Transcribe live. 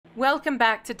Welcome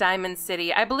back to Diamond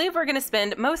City. I believe we're going to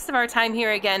spend most of our time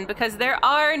here again because there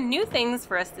are new things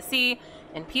for us to see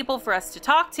and people for us to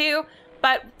talk to.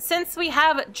 But since we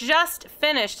have just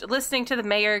finished listening to the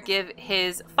mayor give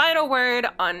his final word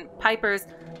on Piper's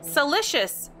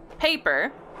salacious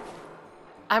paper,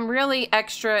 I'm really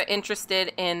extra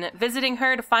interested in visiting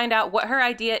her to find out what her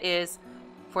idea is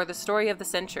for the story of the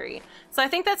century. So I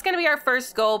think that's going to be our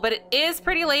first goal, but it is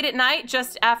pretty late at night,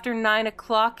 just after 9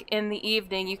 o'clock in the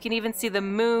evening. You can even see the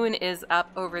moon is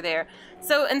up over there.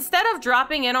 So instead of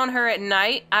dropping in on her at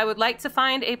night, I would like to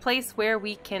find a place where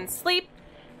we can sleep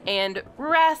and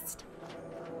rest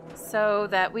so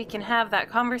that we can have that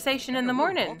conversation in the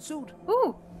morning.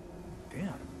 Ooh.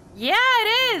 Damn. Yeah,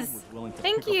 it is.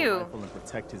 Thank you. And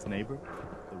protect his neighbor.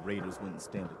 The raiders wouldn't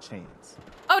stand a chance.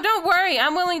 Oh, don't worry.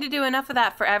 I'm willing to do enough of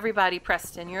that for everybody,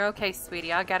 Preston. You're okay,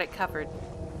 sweetie. I got it covered.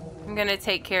 I'm gonna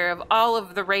take care of all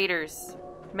of the raiders.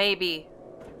 Maybe.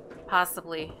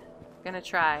 Possibly. Gonna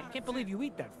try. I can't believe you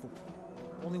eat that food.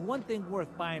 Only one thing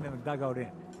worth buying in a Dugout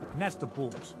Inn, and that's the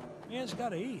booze. Man's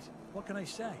gotta eat. What can I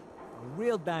say? A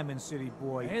real Diamond City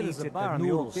boy eats at the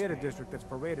new theater district that's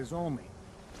for raiders only.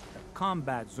 The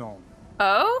combat zone.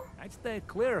 Oh? I'd stay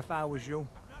clear if I was you.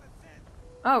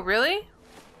 Oh, really?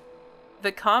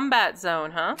 The combat zone,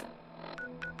 huh?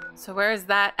 So where is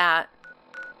that at?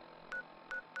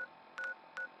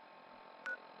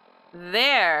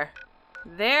 There.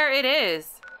 There it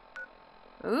is.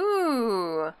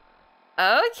 Ooh.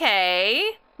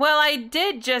 Okay. Well, I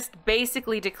did just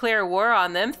basically declare war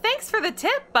on them. Thanks for the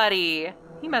tip, buddy.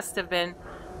 He must have been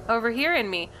overhearing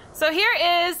me. So here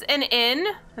is an inn,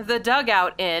 the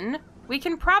Dugout Inn. We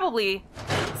can probably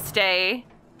stay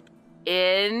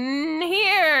in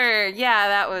here. Yeah,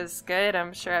 that was good.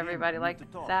 I'm sure everybody liked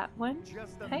that one.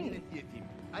 Hey.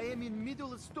 I am in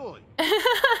middle of story. So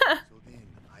then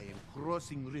I am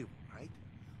crossing river, right?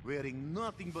 Wearing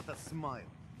nothing but a smile.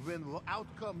 When out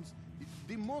comes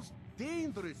the most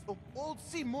dangerous of all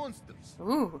sea monsters.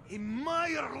 Ooh. A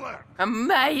Mirelurk. A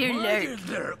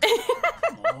Mirelurk.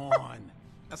 Come on.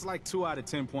 That's like 2 out of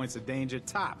 10 points of danger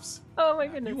tops. Oh my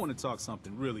goodness. You want to talk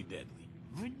something really deadly.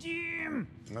 Redeem.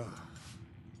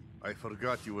 I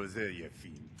forgot you were there, you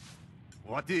fiend.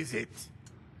 What is it?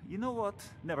 You know what?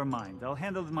 Never mind. I'll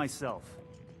handle it myself.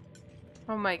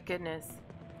 Oh my goodness.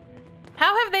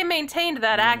 How have they maintained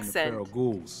that accent? Feral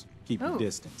ghouls. Keep your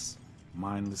distance.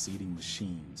 Mindless eating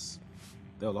machines.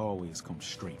 They'll always come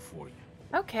straight for you.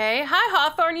 Okay. Hi,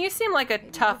 Hawthorne. You seem like a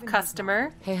tough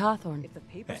customer. Hey, Hawthorne. If the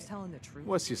paper's telling the truth,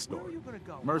 What's your story?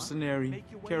 Mercenary,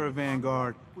 caravan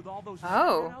guard. with all those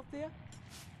Oh. out there?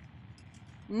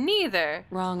 Neither.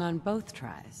 Wrong on both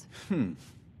tries.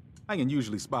 I can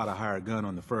usually spot a hired gun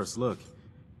on the first look.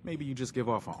 Maybe you just give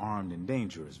off an armed and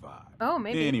dangerous vibe. Oh,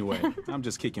 maybe. Anyway, I'm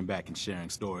just kicking back and sharing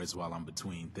stories while I'm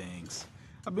between things.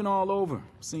 I've been all over,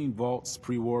 seen vaults,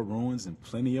 pre-war ruins, and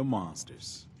plenty of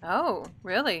monsters. Oh,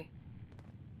 really?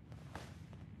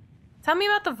 Tell me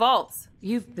about the vaults.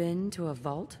 You've been to a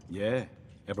vault? Yeah,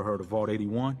 ever heard of Vault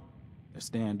 81? They're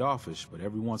standoffish, but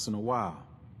every once in a while,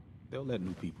 they'll let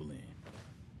new people in.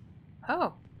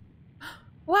 Oh.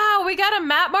 Wow, we got a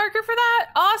map marker for that?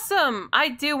 Awesome! I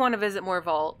do want to visit more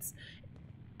vaults.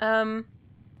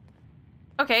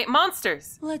 Okay,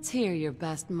 monsters. Let's hear your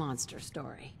best monster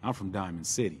story. I'm from Diamond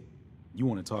City. You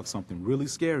want to talk something really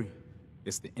scary?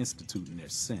 It's the Institute and their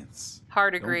synths.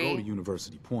 Hard agree. Don't go to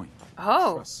University Point.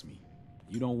 Oh. Trust me.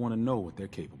 You don't want to know what they're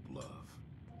capable of.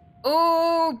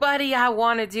 Oh, buddy, I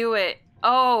want to do it.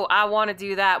 Oh, I want to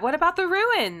do that. What about the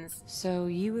ruins? So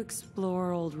you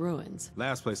explore old ruins.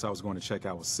 Last place I was going to check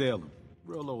out was Salem.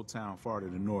 Real old town far to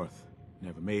the north.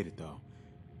 Never made it, though.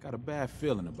 Got a bad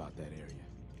feeling about that area.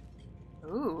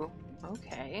 Ooh,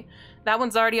 okay. That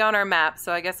one's already on our map,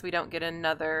 so I guess we don't get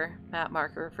another map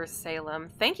marker for Salem.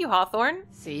 Thank you, Hawthorne.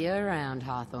 See you around,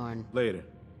 Hawthorne. Later.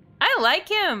 I like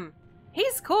him.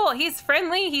 He's cool. He's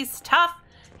friendly. He's tough.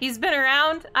 He's been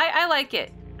around. I like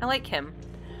it. I like him.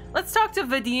 Let's talk to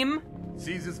Vadim.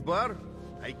 See this bar?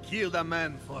 I killed a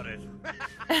man for it.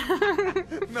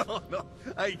 No,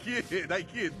 I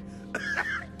kid.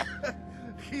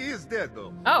 He is dead,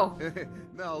 though. Oh.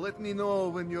 Now, let me know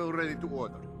when you're ready to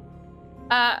order.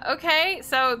 Okay,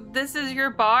 so this is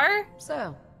your bar?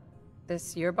 So,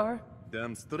 this your bar?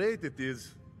 Damn straight it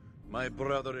is. My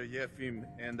brother Yefim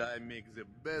and I make the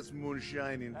best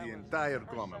moonshine in the entire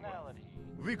Commonwealth.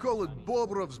 We call it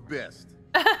Bobrov's Best.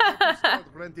 We start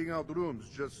renting out rooms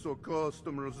just so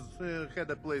customers had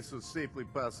a place to safely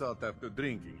pass out after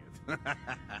drinking it.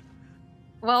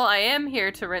 Well, I am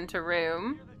here to rent a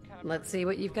room. Let's see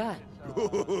what you've got.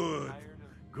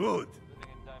 Good.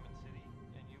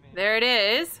 There it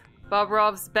is.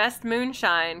 Bobrov's best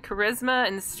moonshine, charisma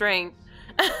and strength.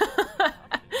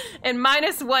 And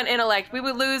 -1 intellect. We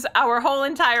would lose our whole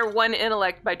entire 1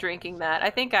 intellect by drinking that. I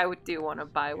think I do want to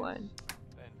buy one.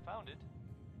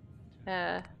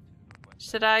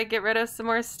 Should I get rid of some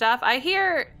more stuff? I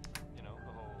hear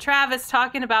Travis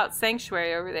talking about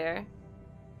Sanctuary over there.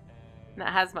 And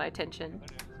that has my attention.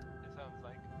 It sounds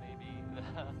like maybe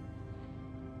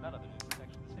none of it is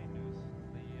actually the same news.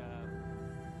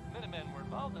 The Minutemen were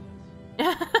involved in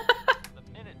this. The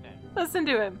Minutemen. Listen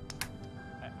to him.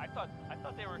 I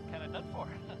thought they were kind of done for.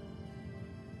 It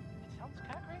sounds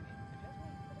kind of crazy, if you ask me.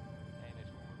 And if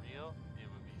it were real, it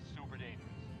would be super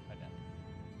dangerous. I bet.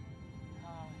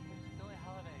 Here's Billie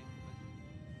Holiday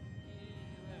with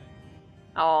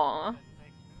living. Aww. That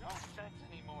makes no sense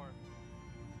anymore.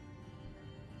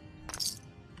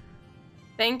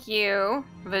 Thank you,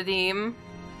 Vadim.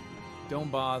 Don't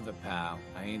bother, pal.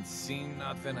 I ain't seen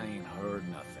nothing, I ain't heard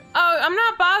nothing. Oh, I'm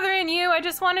not bothering you. I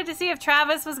just wanted to see if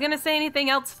Travis was gonna say anything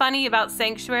else funny about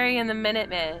Sanctuary and the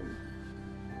Minutemen.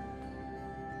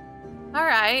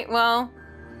 Alright, well.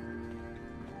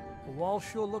 The wall's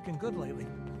sure looking good lately.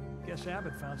 Guess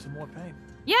Abbott found some more paint.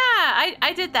 Yeah,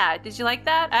 I did that. Did you like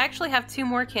that? I actually have 2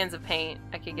 more cans of paint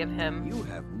I could give him. You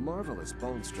have marvelous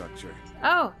bone structure.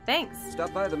 Oh, thanks.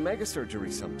 Stop by the mega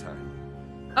surgery sometime.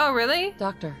 Oh, really?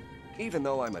 Doctor. Even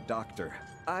though I'm a doctor,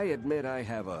 I admit I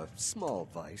have a small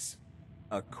vice.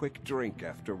 A quick drink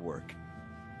after work.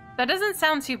 That doesn't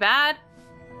sound too bad,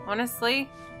 honestly.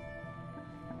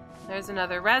 There's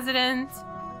another resident.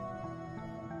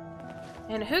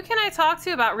 And who can I talk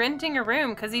to about renting a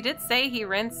room? Because he did say he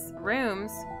rents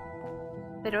rooms.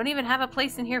 They don't even have a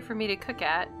place in here for me to cook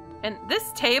at. And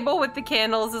this table with the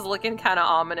candles is looking kind of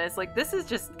ominous. Like, this is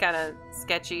just kind of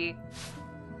sketchy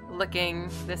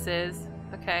looking. This is.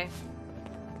 Okay.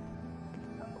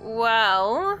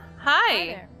 Well, hi. Hi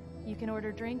there. You can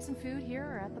order drinks and food here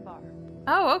or at the bar.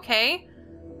 Oh, okay.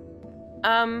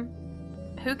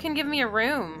 Who can give me a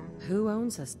room? Who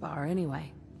owns this bar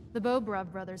anyway? The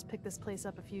Bobrov brothers picked this place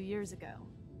up a few years ago.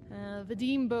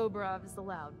 Vadim Bobrov is the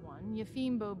loud one,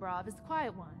 Yefim Bobrov is the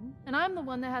quiet one, and I'm the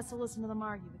one that has to listen to them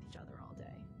argue with each other all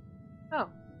day. Oh.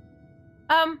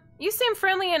 You seem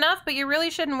friendly enough, but you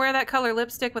really shouldn't wear that color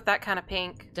lipstick with that kind of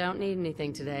pink. Don't need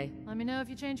anything today. Let me know if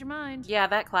you change your mind. Yeah,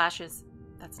 that clashes.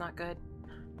 That's not good.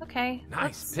 Okay.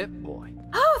 Nice Pip Boy.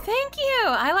 Oh, thank you!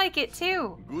 I like it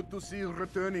too. Good to see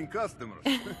returning customers.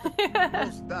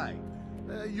 Most die.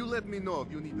 You let me know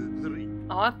if you need a drink.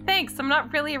 Aw, thanks. I'm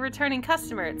not really a returning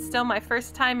customer. It's still my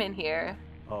first time in here.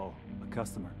 Oh, a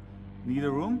customer. Need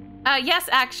a room? Yes,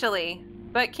 actually.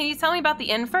 But can you tell me about the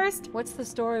inn first? What's the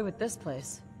story with this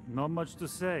place? Not much to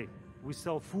say. We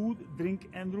sell food, drink,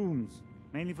 and rooms.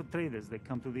 Mainly for traders that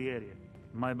come to the area.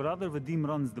 My brother Vadim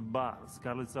runs the bar.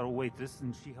 Scarlett's our waitress,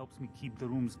 and she helps me keep the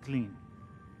rooms clean.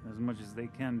 As much as they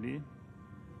can be.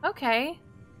 Okay.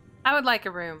 I would like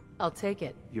a room. I'll take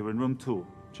it. You're in room 2,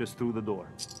 just through the door.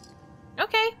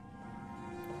 Okay.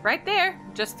 Right there,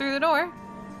 just through the door.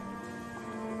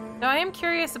 Now I am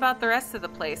curious about the rest of the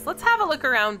place. Let's have a look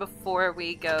around before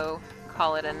we go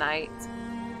call it a night.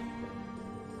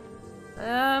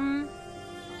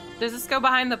 Does this go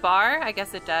behind the bar? I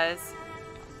guess it does.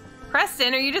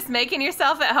 Preston, are you just making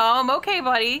yourself at home? Okay,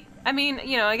 buddy. I mean,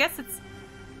 you know, I guess it's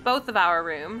both of our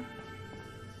room.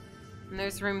 And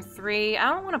there's room 3. I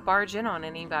don't want to barge in on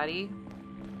anybody.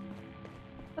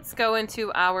 Let's go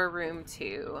into our room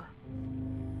 2.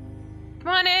 Come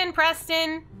on in,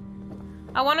 Preston.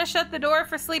 I want to shut the door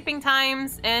for sleeping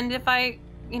times, and if I,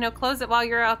 you know, close it while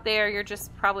you're out there, you're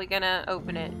just probably gonna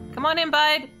open it. Come on in,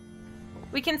 bud.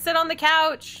 We can sit on the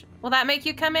couch. Will that make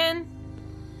you come in?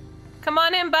 Come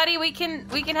on in, buddy. We can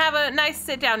have a nice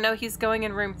sit down. No, he's going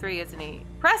in room 3, isn't he?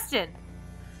 Preston,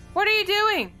 what are you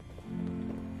doing?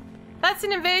 That's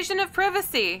an invasion of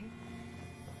privacy.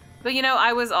 But you know,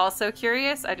 I was also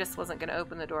curious. I just wasn't gonna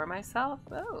open the door myself.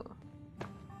 Oh.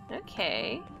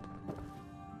 Okay.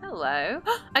 Hello.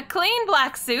 A clean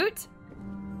black suit?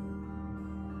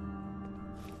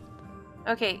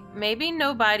 Okay, maybe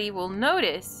nobody will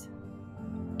notice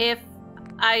if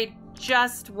I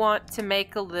just want to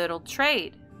make a little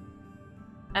trade.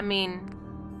 I mean,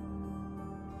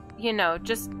 you know,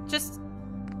 just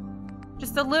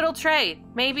a little trade.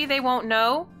 Maybe they won't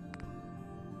know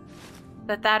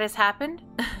that that has happened.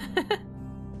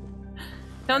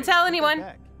 Don't tell anyone.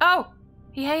 Oh,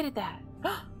 he hated that.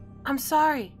 I'm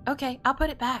sorry. Okay, I'll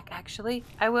put it back, actually.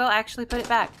 I will actually put it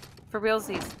back. For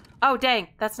realsies. Oh, dang.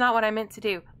 That's not what I meant to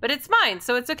do. But it's mine,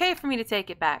 so it's okay for me to take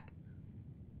it back.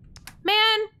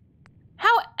 Man,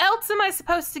 how else am I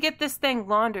supposed to get this thing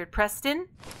laundered, Preston?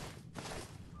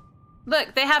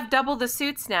 Look, they have double the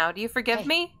suits now. Do you forgive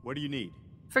me? What do you need?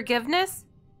 Forgiveness?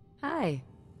 Hi.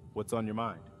 What's on your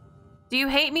mind? Do you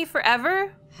hate me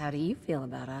forever? How do you feel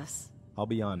about us? I'll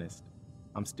be honest.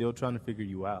 I'm still trying to figure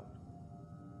you out.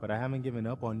 But I haven't given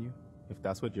up on you, if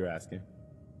that's what you're asking.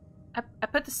 I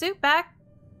put the suit back.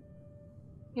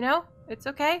 You know, it's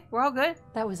okay. We're all good.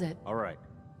 That was it. All right.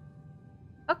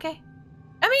 Okay.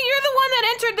 I mean, you're the one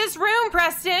that entered this room,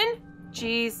 Preston.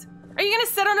 Jeez. Are you gonna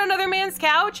sit on another man's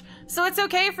couch? So it's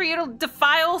okay for you to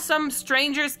defile some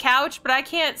stranger's couch, but I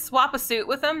can't swap a suit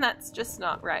with them? That's just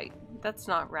not right. That's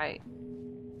not right.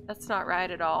 That's not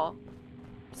right at all.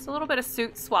 Just a little bit of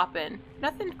suit swapping.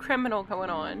 Nothing criminal going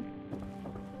on.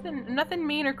 Nothing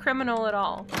mean or criminal at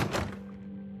all.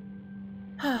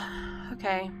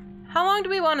 Okay. How long do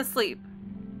we want to sleep?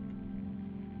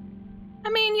 I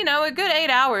mean, you know, a good 8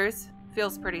 hours.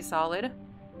 Feels pretty solid.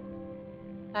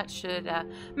 That should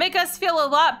make us feel a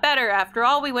lot better after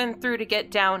all we went through to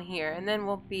get down here. And then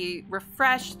we'll be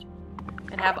refreshed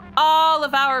and have all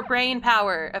of our brain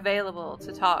power available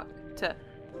to talk to...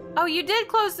 Oh, you did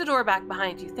close the door back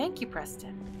behind you. Thank you,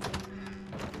 Preston.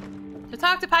 To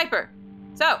talk to Piper.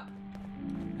 So.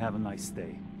 Have a nice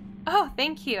day. Oh,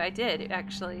 thank you. I did,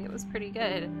 actually. It was pretty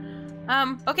good.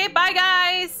 Okay, bye,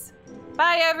 guys.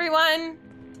 Bye, everyone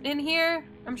in here.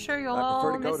 I'm sure you'll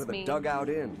all miss me. I prefer to go to the Dugout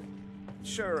Inn.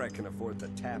 Sure, I can afford the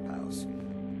tap house,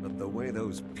 but the way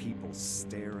those people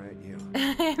stare at you...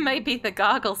 It might be the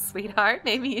goggles, sweetheart.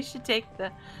 Maybe you should take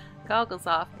the goggles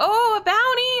off. Oh, a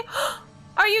bounty!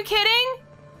 Are you kidding?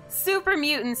 Super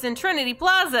mutants in Trinity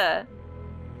Plaza.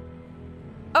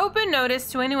 Open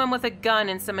notice to anyone with a gun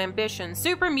and some ambition.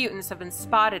 Super mutants have been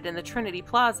spotted in the Trinity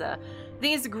Plaza.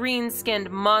 These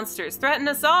green-skinned monsters threaten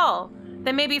us all.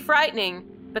 They may be frightening,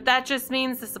 but that just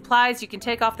means the supplies you can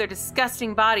take off their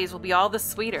disgusting bodies will be all the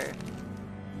sweeter.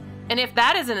 And if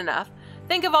that isn't enough,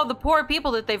 think of all the poor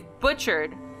people that they've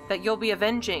butchered that you'll be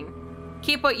avenging.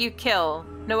 Keep what you kill.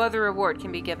 No other reward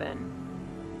can be given.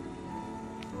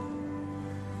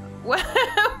 Why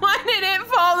did it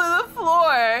fall to the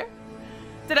floor?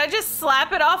 Did I just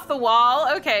slap it off the wall?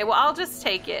 Okay, well, I'll just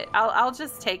take it. I'll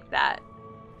just take that.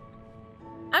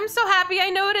 I'm so happy I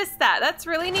noticed that. That's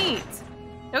really neat.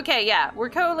 Okay, yeah, we're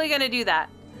totally gonna do that.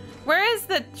 Where is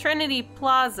the Trinity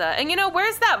Plaza? And you know,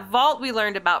 where's that vault we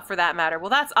learned about for that matter? Well,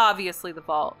 that's obviously the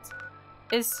vault.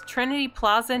 Is Trinity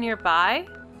Plaza nearby?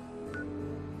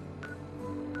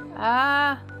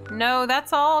 No,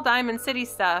 that's all Diamond City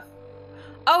stuff.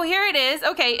 Oh, here it is.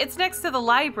 Okay, it's next to the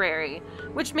library,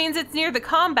 which means it's near the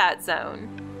combat zone.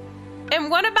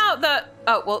 And what about the...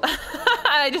 Oh, well,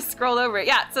 I just scrolled over it.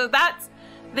 Yeah, so that's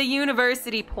the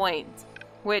university point,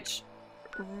 which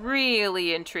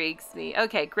really intrigues me.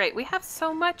 Okay, great. We have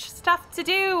so much stuff to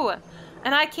do,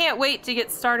 and I can't wait to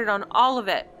get started on all of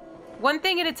it. One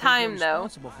thing at a time, though.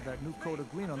 Responsible for that new coat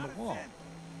of green on the wall.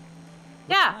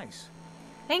 Yeah. Nice.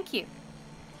 Thank you.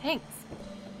 Thanks.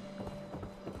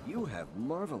 You have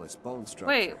marvelous bone structure.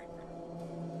 Wait.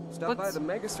 Stop by the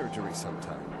mega surgery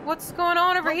sometime. What's going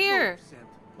on over here?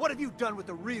 What have you done with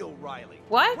the real Riley?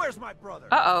 What? Where's my brother?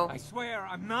 Uh-oh. I swear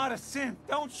I'm not a synth.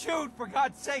 Don't shoot, for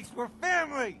God's sakes. We're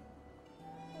family.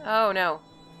 Oh, no.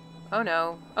 Oh,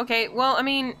 no. Okay, well, I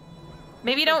mean,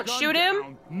 maybe don't shoot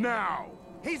him? Now.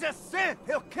 He's a synth.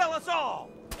 He'll kill us all.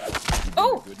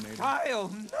 Oh! Kyle,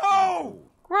 no!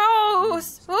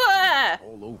 Gross! Ugh.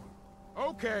 All over.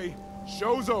 Okay,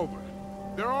 show's over.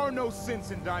 There are no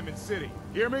synths in Diamond City.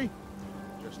 Hear me?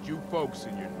 Just you folks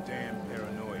and your damn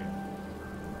paranoia.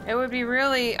 It would be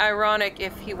really ironic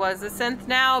if he was a synth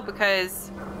now, because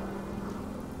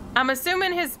I'm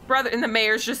assuming his brother and the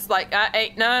mayor's just like, I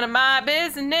ain't none of my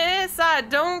business. I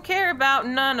don't care about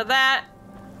none of that.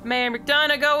 Mayor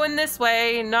McDonough going this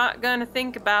way, not gonna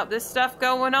think about this stuff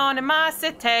going on in my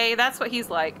city. That's what he's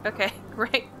like. Okay,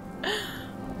 great.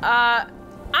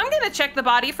 I'm gonna check the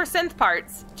body for synth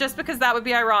parts, just because that would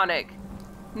be ironic.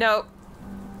 Nope.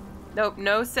 Nope,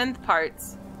 no synth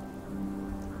parts.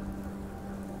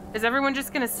 Is everyone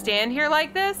just gonna stand here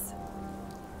like this?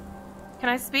 Can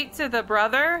I speak to the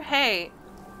brother? Hey,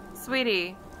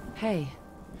 sweetie. Hey.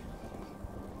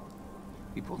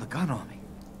 He pulled a gun on me.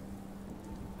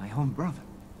 My own brother.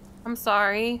 I'm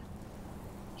sorry.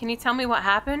 Can you tell me what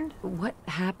happened? What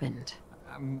happened?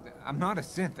 I'm not a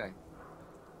synth.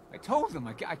 I told him.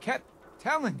 I kept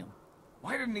telling him.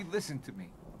 Why didn't he listen to me?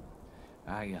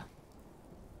 I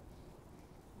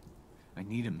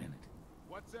need a minute.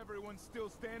 What's everyone still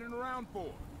standing around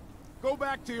for? Go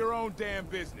back to your own damn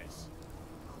business.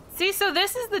 See, so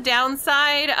this is the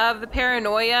downside of the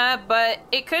paranoia, but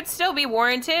it could still be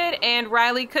warranted, and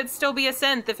Riley could still be a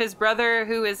synth if his brother,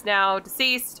 who is now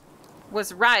deceased,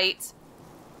 was right.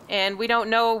 And we don't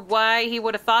know why he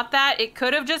would have thought that. It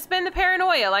could have just been the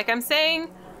paranoia, like I'm saying,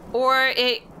 or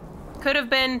it could have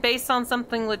been based on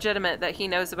something legitimate that he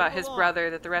knows about his brother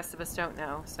that the rest of us don't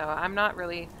know. So I'm not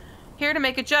really here to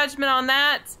make a judgment on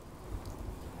that.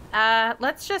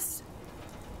 Let's just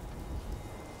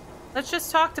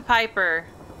talk to Piper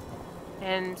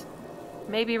and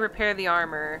maybe repair the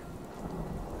armor,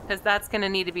 because that's going to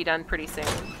need to be done pretty soon.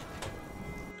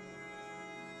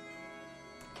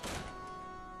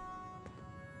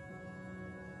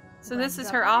 So this is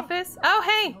her office? Oh,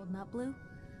 hey! Holding up, Blue?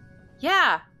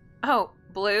 Yeah. Oh,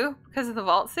 Blue? Because of the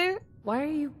vault suit? Why are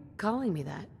you calling me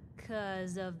that?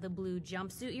 Because of the blue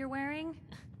jumpsuit you're wearing?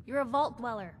 You're a vault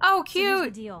dweller. Oh, So here's the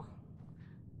cute! deal.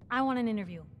 I want an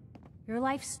interview. Your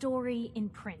life story in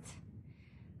print.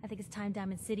 I think it's time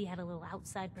Diamond City had a little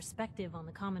outside perspective on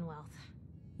the Commonwealth.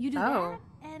 You do that,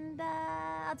 and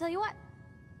I'll tell you what.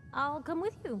 I'll come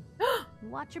with you.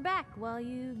 Watch your back while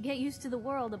you get used to the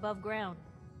world above ground.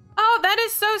 Oh, that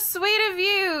is so sweet of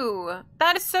you!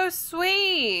 That is so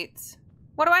sweet!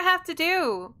 What do I have to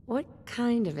do? What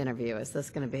kind of interview is this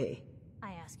gonna be?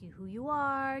 I ask you who you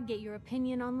are, get your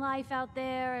opinion on life out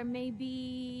there, and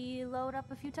maybe load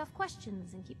up a few tough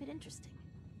questions and keep it interesting.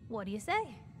 What do you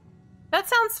say? That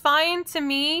sounds fine to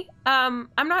me. I'm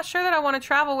not sure that I want to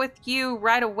travel with you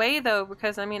right away, though,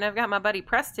 because, I mean, I've got my buddy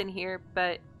Preston here,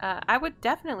 but I would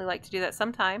definitely like to do that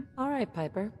sometime. All right,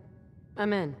 Piper.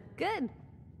 I'm in. Good.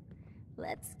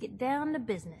 Let's get down to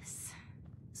business.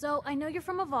 So, I know you're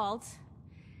from a vault.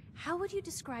 How would you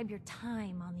describe your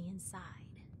time on the inside?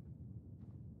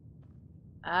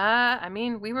 I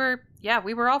mean, we were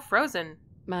all frozen.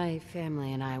 My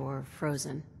family and I were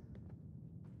frozen.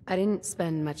 I didn't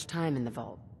spend much time in the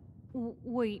vault.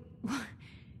 Wait,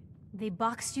 they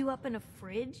boxed you up in a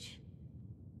fridge?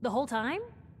 The whole time?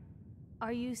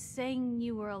 Are you saying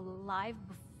you were alive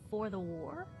before the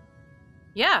war?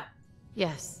 Yeah.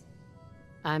 Yes.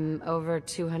 I'm over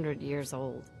 200 years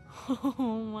old.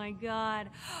 Oh my god.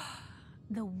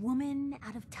 The woman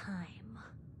out of time.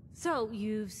 So,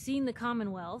 you've seen the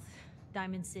Commonwealth,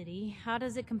 Diamond City. How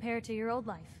does it compare to your old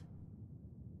life?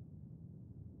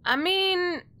 I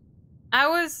mean, I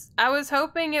was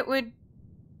hoping it would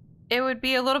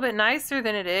be a little bit nicer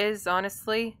than it is,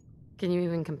 honestly. Can you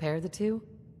even compare the two?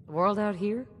 The world out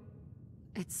here?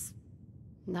 It's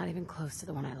not even close to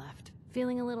the one I left.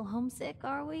 Feeling a little homesick,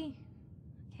 are we?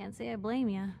 Can't say I blame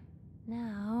you.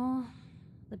 Now,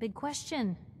 the big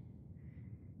question.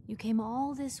 You came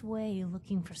all this way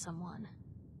looking for someone.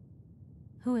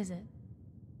 Who is it?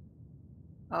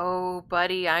 Oh,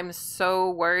 buddy, I'm so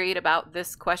worried about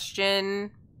this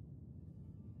question.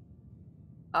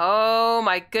 Oh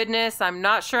my goodness, I'm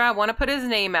not sure I want to put his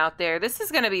name out there. This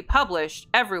is going to be published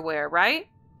everywhere, right?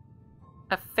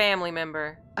 A family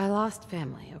member. I lost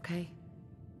family, okay?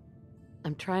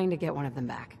 I'm trying to get one of them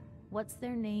back. What's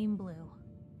their name, Blue?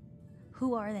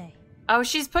 Who are they? Oh,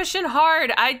 she's pushing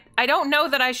hard. I don't know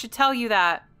that I should tell you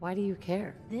that. Why do you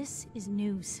care? This is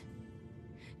news.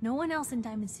 No one else in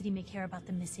Diamond City may care about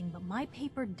the missing, but my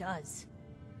paper does.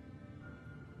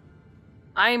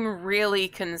 I'm really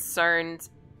concerned.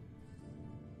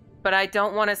 But I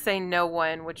don't want to say no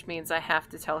one, which means I have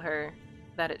to tell her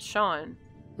that it's Sean.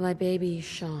 My baby,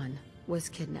 Sean, was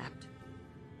kidnapped.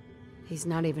 He's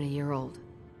not even a year old.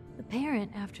 The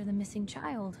parent after the missing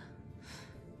child.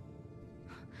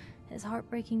 As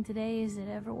heartbreaking today as it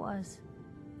ever was.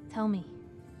 Tell me,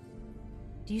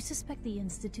 do you suspect the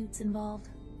Institute's involved?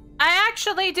 I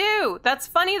actually do! That's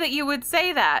funny that you would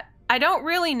say that. I don't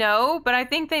really know, but I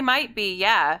think they might be,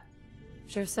 yeah.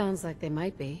 Sure sounds like they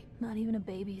might be. Not even a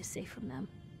baby is safe from them.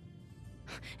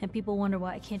 And people wonder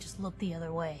why I can't just look the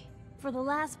other way. For the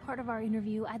last part of our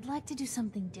interview, I'd like to do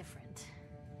something different.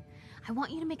 I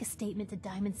want you to make a statement to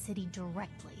Diamond City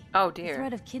directly. Oh dear. The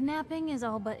threat of kidnapping is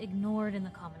all but ignored in the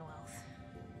Commonwealth.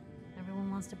 Everyone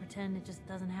wants to pretend it just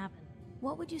doesn't happen.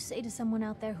 What would you say to someone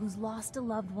out there who's lost a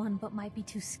loved one but might be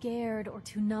too scared or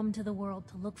too numb to the world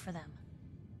to look for them?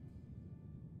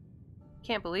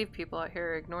 Can't believe people out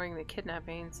here are ignoring the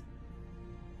kidnappings.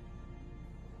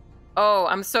 Oh,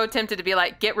 I'm so tempted to be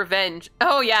like, get revenge.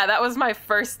 Oh yeah, that was my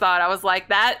first thought. I was like,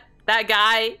 that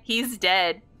guy, he's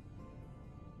dead.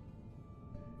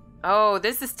 Oh,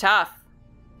 this is tough.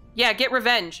 Yeah, get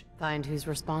revenge. Find who's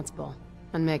responsible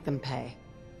and make them pay.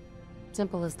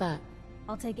 Simple as that.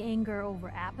 I'll take anger over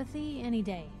apathy any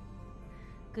day.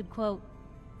 Good quote.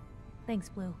 Thanks,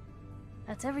 Blue.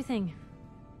 That's everything.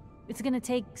 It's gonna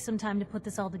take some time to put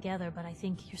this all together, but I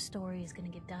think your story is gonna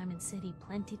give Diamond City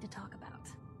plenty to talk about.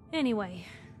 Anyway,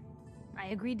 I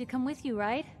agreed to come with you,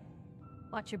 right?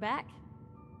 Watch your back.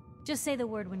 Just say the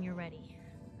word when you're ready.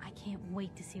 I can't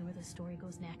wait to see where the story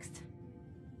goes next.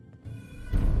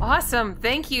 Awesome.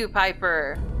 Thank you,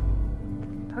 Piper.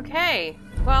 Okay.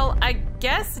 Well, I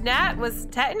guess Nat was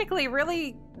technically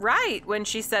really right when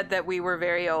she said that we were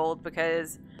very old,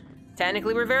 because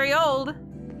technically we're very old.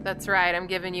 That's right. I'm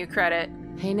giving you credit.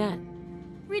 Hey, Nat.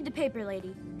 Read the paper,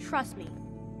 lady. Trust me.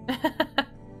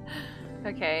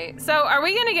 Okay. So are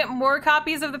we going to get more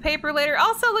copies of the paper later?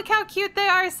 Also, look how cute they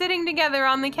are sitting together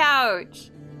on the couch.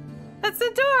 That's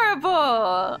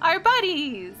adorable. Our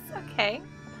buddies. Okay.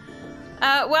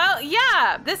 Well,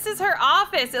 yeah, this is her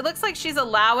office. It looks like she's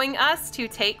allowing us to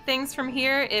take things from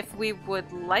here if we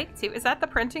would like to. Is that the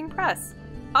printing press?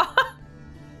 Oh,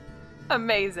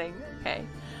 amazing. Okay.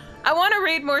 I want to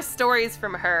read more stories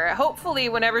from her. Hopefully,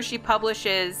 whenever she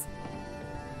publishes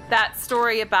that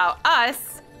story about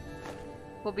us,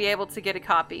 we'll be able to get a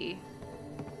copy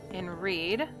and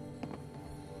read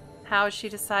how she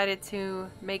decided to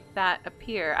make that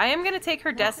appear. I am going to take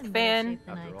her desk fan.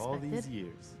 After all these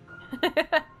years.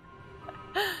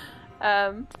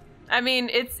 I mean,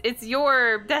 it's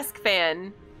your desk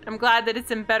fan. I'm glad that it's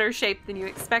in better shape than you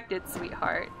expected,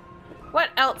 sweetheart.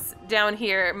 What else down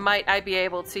here might I be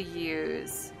able to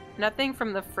use? Nothing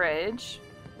from the fridge.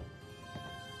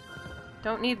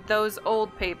 Don't need those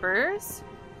old papers.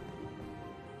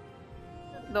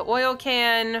 The oil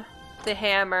can, the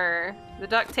hammer, the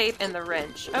duct tape, and the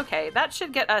wrench. Okay, that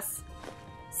should get us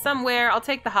somewhere. I'll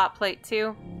take the hot plate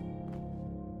too.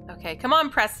 Okay, come on,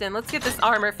 Preston. Let's get this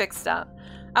armor fixed up.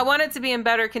 I want it to be in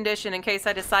better condition in case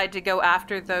I decide to go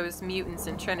after those mutants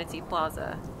in Trinity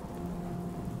Plaza.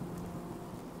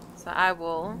 So I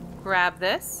will grab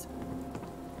this.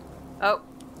 Oh,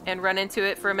 and run into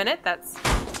it for a minute. That's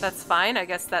fine. I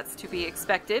guess that's to be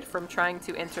expected from trying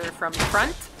to enter from the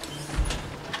front.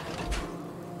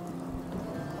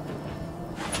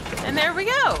 And there we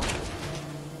go.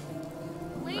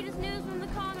 Latest news from the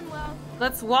Commonwealth.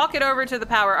 Let's walk it over to the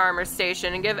power armor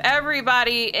station and give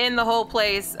everybody in the whole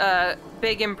place a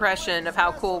big impression of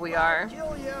how cool we are.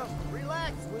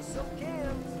 Relax with some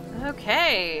cans.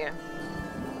 Okay.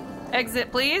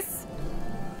 Exit, please.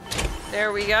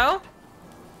 There we go.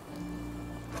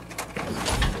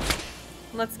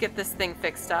 Let's get this thing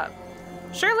fixed up.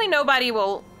 Surely nobody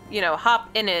will, you know, hop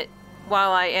in it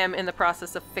while I am in the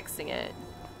process of fixing it.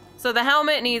 So the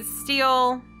helmet needs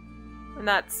steel, and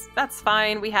that's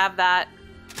fine. We have that.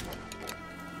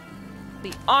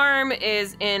 The arm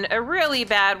is in a really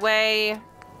bad way.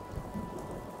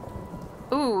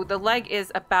 Ooh, the leg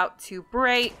is about to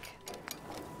break.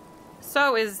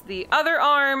 So is the other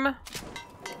arm.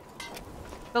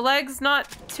 The leg's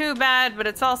not too bad, but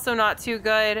it's also not too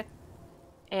good.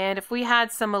 And if we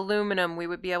had some aluminum, we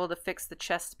would be able to fix the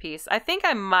chest piece. I think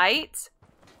I might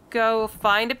go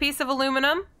find a piece of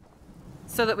aluminum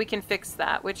so that we can fix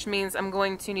that, which means I'm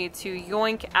going to need to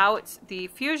yoink out the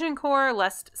fusion core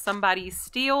lest somebody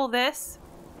steal this.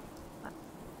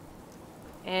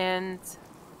 And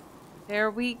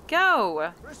there we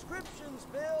go.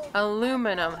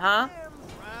 Aluminum, huh?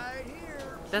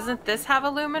 Doesn't this have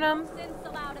aluminum?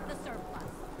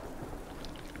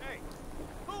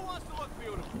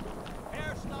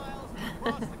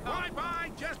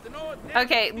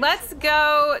 Okay, let's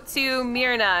go to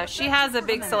Myrna. She has a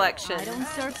big selection. I don't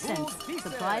serve sense.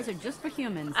 Supplies are just for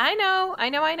humans. I know.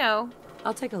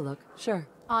 I'll take a look. Sure.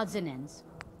 Odds and ends.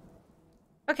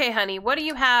 Okay, honey, what do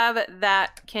you have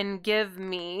that can give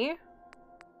me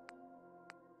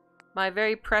my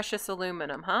very precious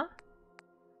aluminum, huh?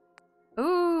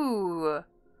 Ooh.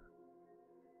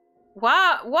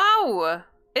 Wow.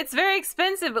 It's very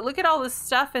expensive, but look at all this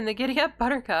stuff in the Giddy Up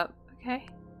Buttercup. Okay.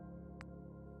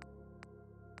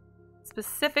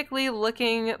 Specifically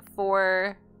looking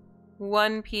for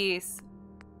one piece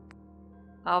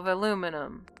of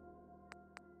aluminum.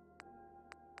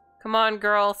 Come on,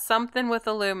 girl. Something with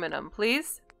aluminum,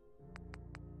 please.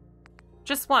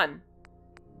 Just one.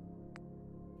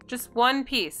 Just one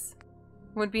piece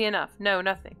would be enough. No,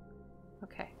 nothing.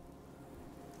 Okay.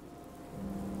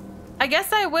 I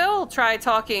guess I will try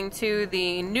talking to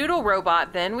the noodle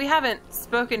robot then. We haven't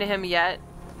spoken to him yet.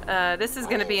 This is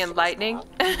going to be enlightening.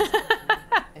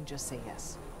 And just say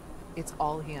yes. It's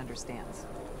all he understands.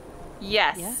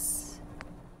 Yes.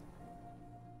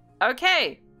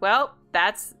 Okay. Well,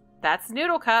 that's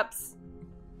noodle cups.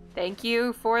 Thank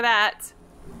you for that.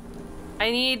 I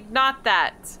need not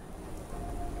that.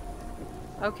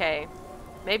 Okay.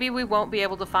 Maybe we won't be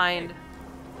able to find...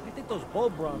 I think those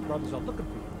Bobron brothers are looking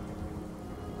for you.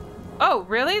 Oh,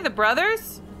 really? The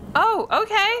brothers? Oh,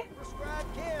 okay.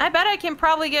 I bet I can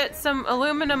probably get some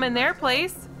aluminum in their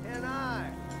place.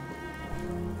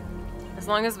 As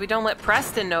long as we don't let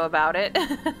Preston know about it.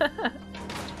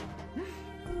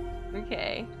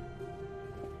 Okay.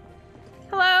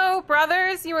 Hello,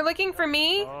 brothers. You were looking for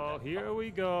me? Oh, here we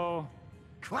go.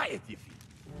 Quiet, Yiffy.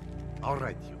 All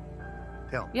right, you.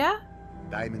 Tell me. Yeah?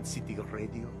 Diamond City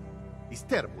radio is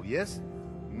terrible, yes?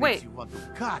 Makes Wait. you want to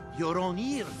cut your own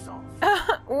ears off.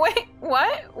 Wait,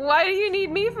 what? Why do you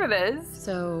need me for this?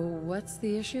 So, what's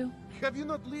the issue? Have you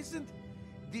not listened?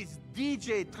 This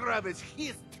DJ Travis,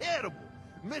 he's terrible.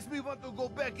 Makes me want to go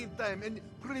back in time and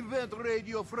prevent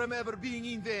radio from ever being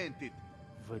invented.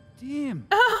 Vadim.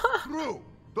 True.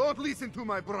 Don't listen to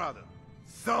my brother.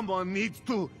 Someone needs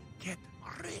to get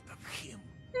rid of him.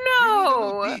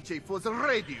 No. We need a new DJ for the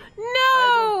radio. No.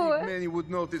 I don't think many would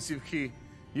notice if he,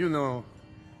 you know,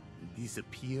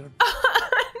 disappeared.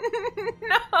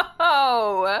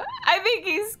 No. I think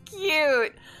he's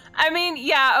cute. I mean,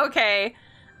 yeah, okay.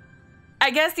 I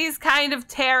guess he's kind of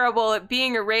terrible at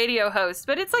being a radio host,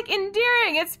 but it's like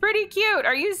endearing. It's pretty cute.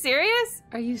 Are you serious?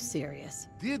 Are you serious?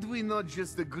 Did we not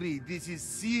just agree this is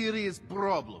serious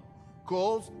problem?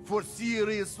 Calls for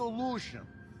serious solution.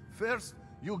 First,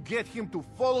 you get him to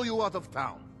follow you out of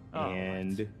town.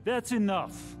 And that's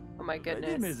enough. Oh my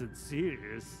goodness. Vadim isn't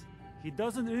serious. He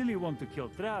doesn't really want to kill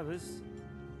Travis.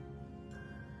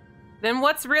 Then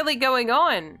what's really going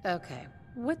on? Okay,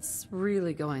 what's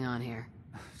really going on here?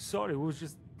 Sorry, we was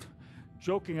just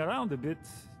joking around a bit.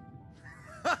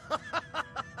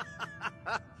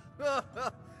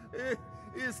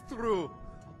 It's true.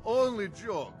 Only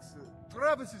jokes.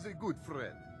 Travis is a good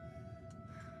friend.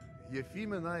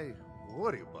 Yefim and I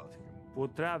worry about him. For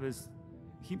Travis,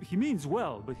 he means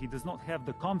well, but he does not have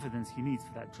the confidence he needs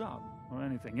for that job, or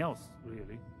anything else,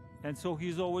 really. And so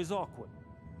he's always awkward.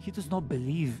 He does not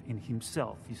believe in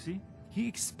himself, you see? He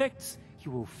expects he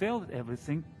will fail at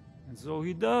everything, and so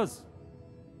he does.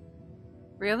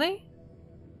 Really?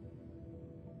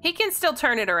 He can still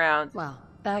turn it around. Well,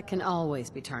 that can always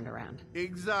be turned around.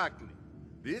 Exactly.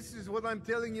 This is what I'm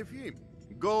telling Yefim.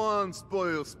 Go on,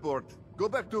 spoil sport. Go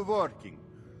back to working.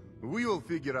 We will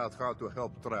figure out how to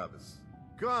help Travis.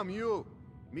 Come, you.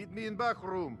 Meet me in back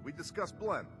room. We discuss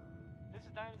plan. This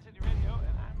is Diamond City Radio,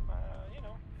 and I'm, you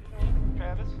know,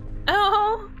 Travis.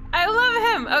 Oh, I love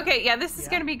him. Okay, yeah, this is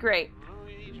gonna be great.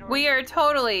 We are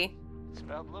totally...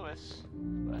 Spelled Lewis,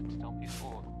 but don't be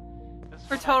fooled.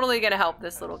 We're totally gonna help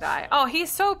this little guy. Oh,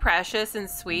 he's so precious and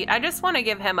sweet. I just want to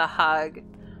give him a hug.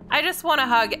 I just want to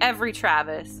hug every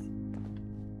Travis.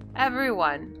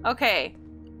 Everyone. Okay.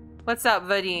 What's up,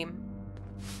 Vadim?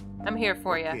 I'm here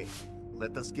for you.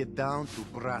 Let us get down to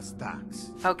brass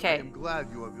tacks. Okay. I am glad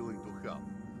you are willing to help.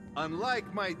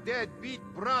 Unlike my deadbeat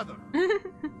brother.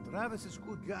 Travis is a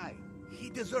good guy. He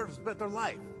deserves better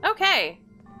life. Okay.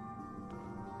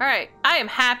 Alright, I am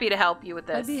happy to help you with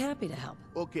this. I'd be happy to help.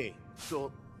 Okay,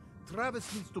 so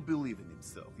Travis needs to believe in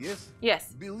himself, yes?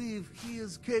 Yes. Believe he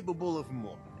is capable of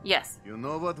more. Yes. You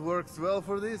know what works well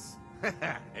for this?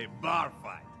 A bar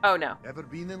fight. Oh no. Ever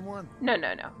been in one? No.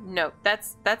 No,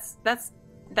 that's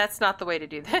not the way to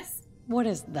do this. What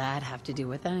does that have to do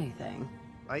with anything?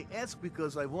 I ask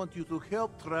because I want you to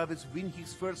help Travis win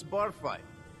his first bar fight.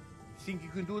 Think you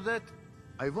can do that?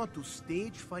 I want to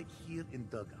stage fight here in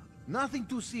Dugout. Nothing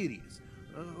too serious.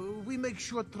 We make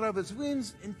sure Travis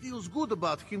wins and feels good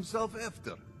about himself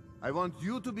after. I want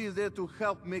you to be there to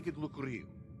help make it look real.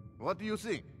 What do you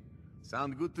think?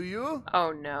 Sound good to you?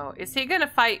 Oh no. Is he gonna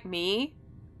fight me?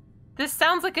 This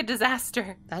sounds like a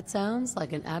disaster. That sounds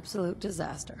like an absolute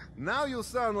disaster. Now you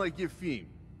sound like Yefim.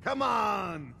 Come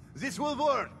on! This will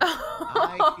work!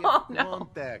 I have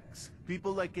contacts.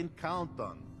 People I can count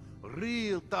on.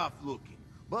 Real tough looking.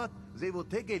 But they will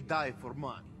take a dive for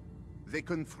money. They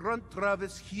confront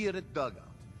Travis here at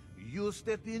Dugout. You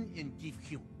step in and give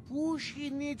him push he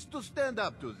needs to stand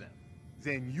up to them.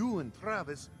 Then you and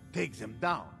Travis take them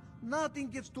down. Nothing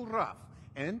gets too rough.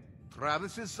 And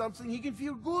Travis is something he can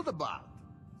feel good about.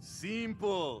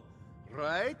 Simple,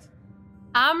 right?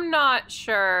 I'm not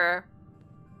sure.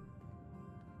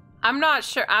 I'm not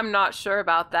sure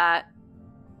about that.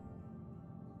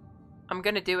 I'm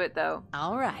gonna do it though.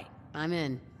 All right, I'm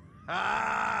in.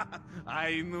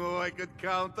 I knew I could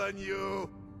count on you.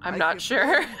 I'm not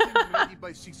sure. Ready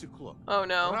by 6 o'clock. Oh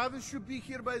no. Travis should be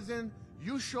here by then.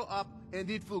 You show up and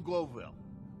it will go well.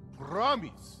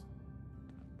 Promise.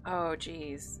 Oh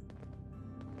jeez.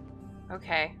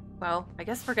 Okay, well, I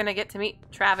guess we're gonna get to meet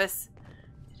Travis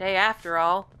today after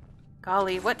all.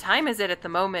 Golly, what time is it at the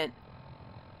moment?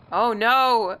 Oh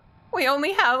no! We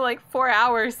only have like 4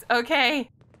 hours. Okay.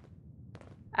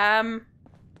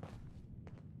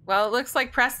 Well, it looks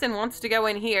like Preston wants to go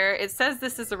in here. It says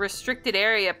this is a restricted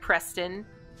area, Preston.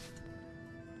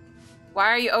 Why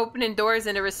are you opening doors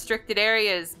into restricted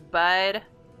areas, bud?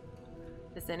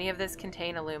 Does any of this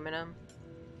contain aluminum?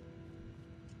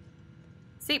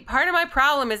 See, part of my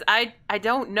problem is I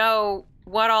don't know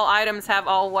what all items have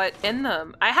all what in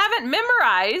them. I haven't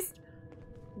memorized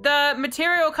the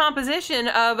material composition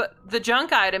of the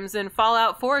junk items in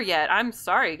Fallout 4 yet. I'm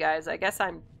sorry, guys. I guess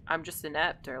I'm just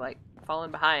inept or like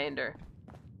falling behind or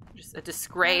just a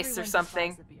disgrace or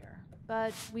something.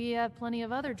 But we have plenty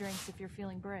of other drinks if you're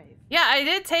feeling brave. Yeah, I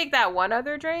did take that one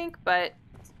other drink, but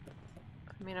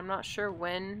I mean, I'm not sure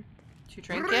when to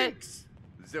drink Drinks!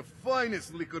 The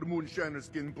finest liquor moonshiners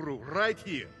can brew right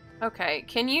here. Okay,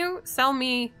 can you sell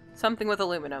me something with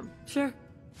aluminum? Sure.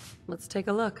 Let's take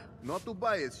a look. Not to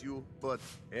bias you, but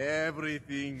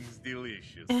everything's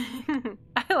delicious.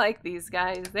 I like these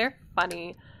guys. They're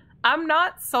funny. I'm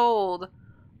not sold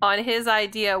on his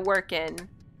idea working,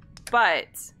 but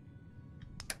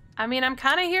I mean, I'm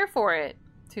kind of here for it,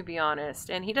 to be honest.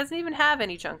 And he doesn't even have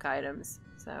any junk items,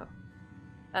 so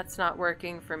that's not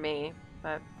working for me.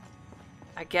 But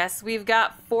I guess we've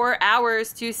got 4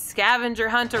 hours to scavenger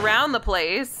hunt around the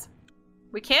place.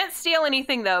 We can't steal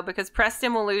anything, though, because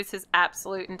Preston will lose his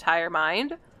absolute entire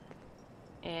mind.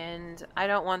 And I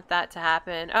don't want that to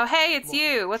happen. Oh, hey, it's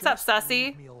you. What's up,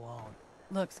 Sussy?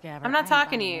 Look, Scabbard, I'm not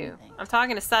talking to you. I'm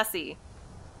talking to Sussy.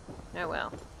 Oh,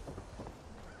 well.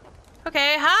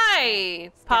 Okay,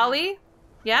 hi, Polly.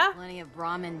 Yeah? Plenty of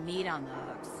Brahmin meat on the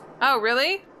hooks. Oh,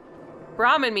 really?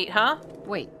 Brahmin meat, huh?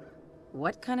 Wait,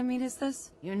 what kind of meat is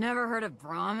this? You never heard of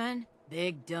Brahmin?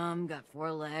 Big, dumb, got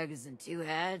 4 legs and 2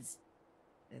 heads.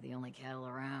 They're the only cattle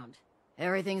around.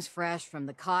 Everything's fresh from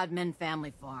the Codman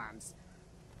family farms.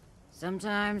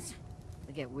 Sometimes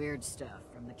we get weird stuff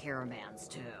from the caravans,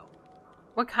 too.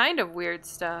 What kind of weird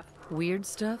stuff? Weird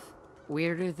stuff?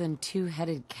 Weirder than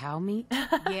 2-headed cow meat?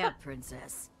 Yeah,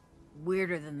 princess.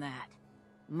 Weirder than that.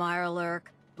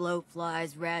 Mirelurk,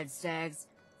 bloatflies, rad stags.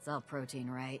 It's all protein,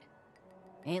 right?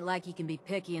 Ain't like you can be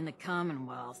picky in the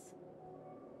Commonwealth.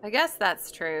 I guess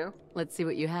that's true. Let's see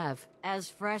what you have. As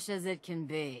fresh as it can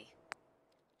be.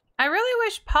 I really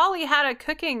wish Polly had a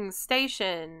cooking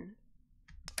station.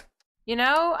 You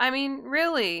know? I mean,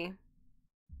 really.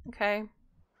 Okay.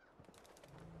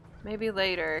 Maybe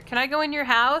later. Can I go in your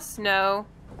house? No.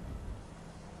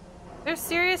 There's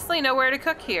seriously nowhere to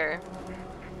cook here.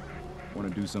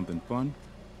 Want to do something fun?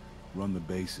 Run the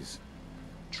bases.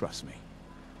 Trust me.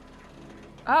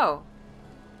 Oh.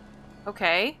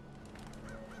 Okay.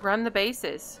 Run the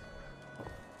bases.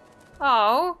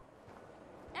 Oh.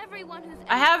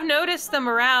 I have noticed them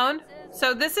around.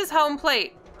 So this is home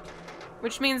plate.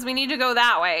 Which means we need to go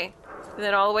that way. And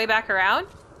then all the way back around?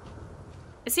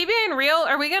 Is he being real?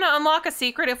 Are we gonna unlock a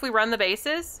secret if we run the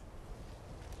bases?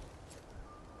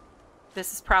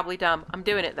 This is probably dumb. I'm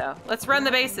doing it though. Let's run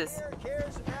the bases.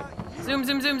 Zoom,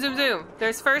 zoom, zoom, zoom, zoom.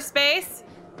 There's first base.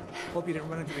 Hope you didn't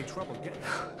run into any trouble getting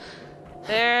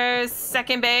There's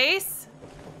second base.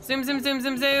 Zoom, zoom, zoom,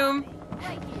 zoom, zoom.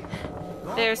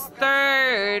 There's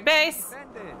third base.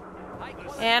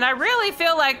 And I really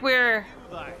feel like we're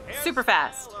super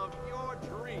fast.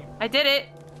 I did it.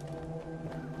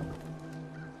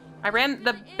 I ran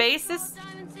the bases.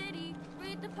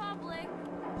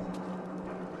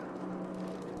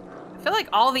 I feel like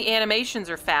all the animations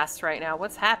are fast right now.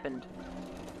 What's happened?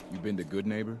 You been to Good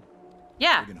Neighbor?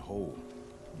 Yeah. Big and whole.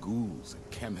 Ghouls and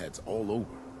chemheads all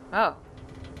over. Oh.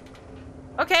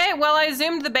 Okay, well I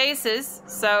zoomed the bases,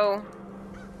 so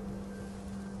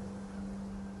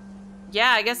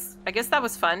yeah, I guess that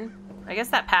was fun. I guess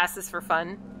that passes for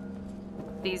fun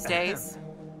these days.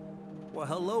 Well,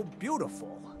 hello,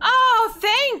 beautiful. Oh,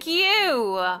 thank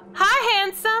you. Hi,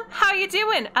 handsome. How you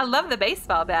doing? I love the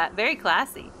baseball bat. Very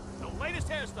classy. The latest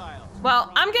hairstyle.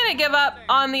 Well, I'm gonna give up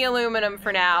on the aluminum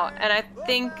for now, and I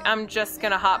think I'm just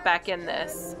gonna hop back in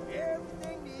this.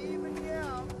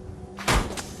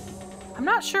 I'm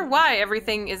not sure why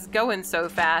everything is going so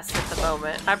fast at the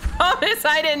moment. I promise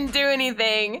I didn't do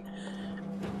anything.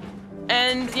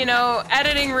 And, you know,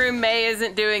 editing room May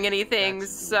isn't doing anything,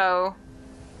 so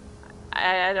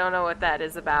I don't know what that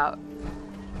is about.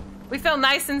 We feel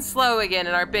nice and slow again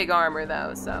in our big armor,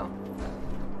 though, so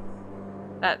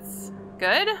that's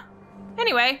good.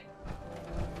 Anyway.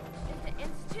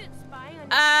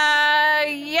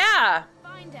 Yeah.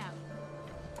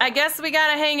 I guess we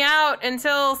gotta hang out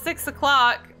until 6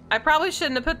 o'clock. I probably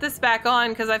shouldn't have put this back on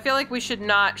because I feel like we should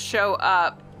not show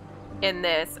up in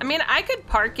this. I mean, I could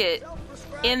park it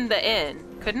in the inn,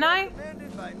 couldn't I? Look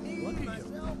at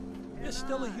you. You're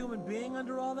still a human being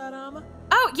under all that armor?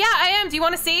 Oh, yeah, I am. Do you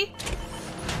want to see?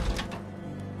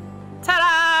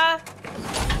 Ta-da!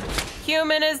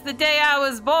 Human is the day I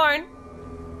was born.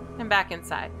 I'm back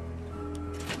inside.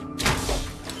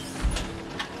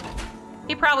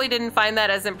 He probably didn't find that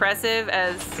as impressive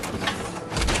as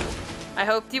I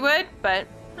hoped he would, but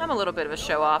I'm a little bit of a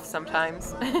show-off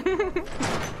sometimes.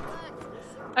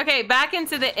 Okay, back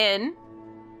into the inn.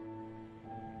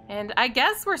 And I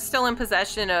guess we're still in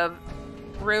possession of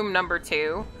room number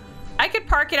 2. I could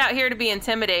park it out here to be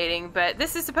intimidating, but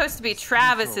this is supposed to be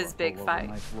Travis's big fight.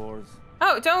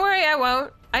 Oh, don't worry, I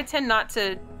won't. I tend not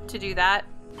to do that.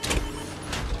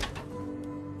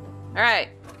 Alright.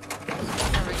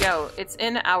 There we go. It's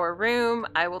in our room.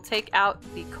 I will take out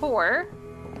the core.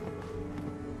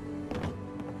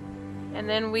 And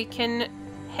then we can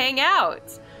hang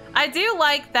out. I do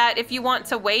like that if you want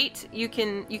to wait, you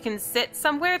can sit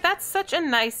somewhere. That's such a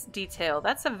nice detail.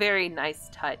 That's a very nice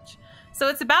touch. So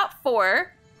it's about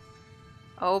 4.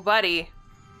 Oh, buddy.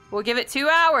 We'll give it 2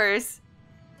 hours.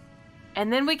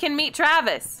 And then we can meet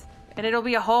Travis. And it'll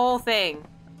be a whole thing.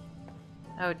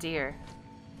 Oh, dear.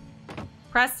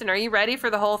 Preston, are you ready for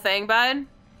the whole thing, bud?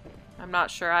 I'm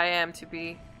not sure I am, to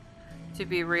be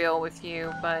real with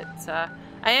you, but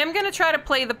I am gonna try to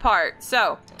play the part.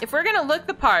 So, if we're gonna look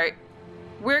the part,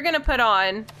 we're gonna put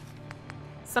on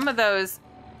some of those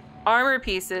armor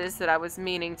pieces that I was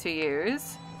meaning to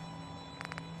use.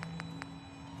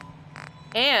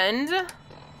 And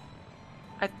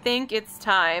I think it's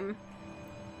time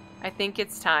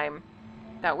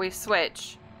that we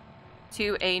switch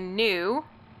to a new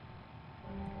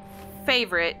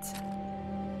favorite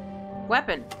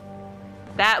weapon.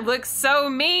 That looks so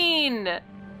mean.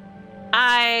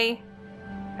 I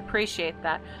appreciate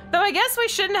that. Though I guess we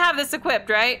shouldn't have this equipped,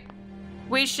 right?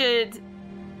 We should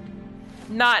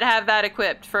not have that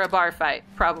equipped for a bar fight,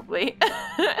 probably.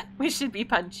 We should be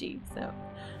punchy, so.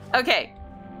 Okay.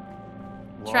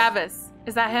 Lost? Travis,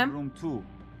 is that him? Room 2.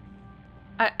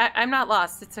 I'm not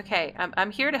lost. It's okay.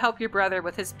 I'm here to help your brother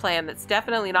with his plan that's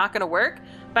definitely not going to work,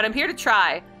 but I'm here to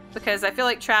try because I feel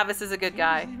like Travis is a good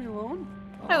guy. Leave me alone.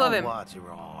 I love him. What's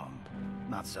wrong?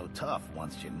 Not so tough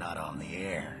once you're not on the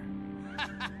air.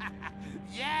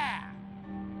 Yeah.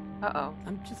 Uh-oh.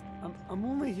 I'm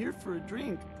only here for a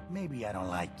drink. Maybe I don't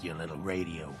like your little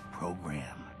radio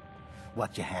program.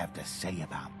 What you have to say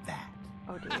about that?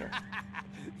 Oh dear.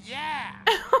 Yeah.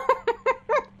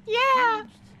 Yeah.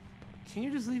 Can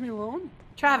you just leave me alone?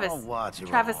 Travis. Oh, what's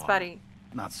Travis, wrong? buddy.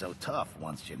 Not so tough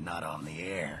once you're not on the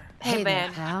air. Hey,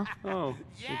 man. pal. Oh,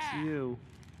 Yeah. it's you.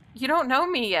 You don't know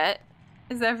me yet.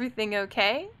 Is everything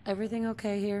okay? Everything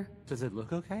okay here? Does it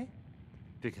look okay?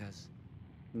 Because,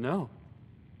 no,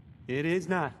 it is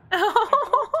not.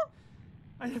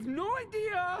 I have no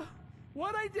idea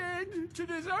what I did to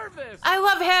deserve this. I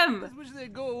love him. I just wish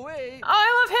they'd go away. Oh,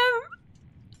 I love him.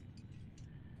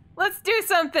 Let's do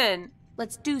something.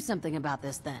 Let's do something about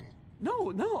this then.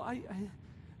 No, I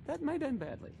that might end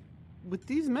badly. With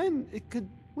these men, it could,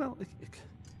 well,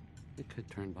 it could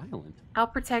turn violent. I'll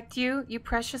protect you, you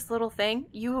precious little thing.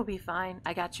 You will be fine.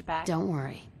 I got your back. Don't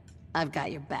worry. I've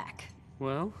got your back.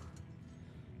 Well,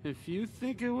 if you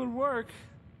think it would work.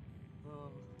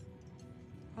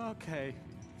 Okay,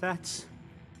 that's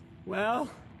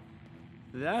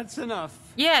enough.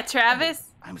 Yeah, Travis.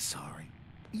 I'm sorry.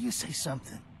 You say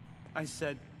something. I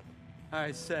said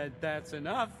that's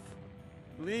enough.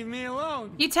 Leave me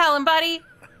alone. You tell him, buddy.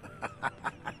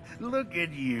 Look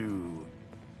at you.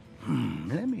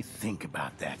 Let me think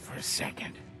about that for a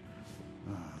second.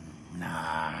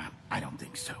 Nah, I don't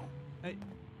think so.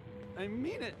 I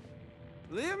mean it.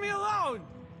 Leave me alone.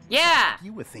 Yeah.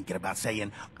 You were thinking about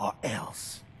saying, or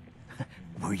else.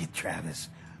 Were you, Travis?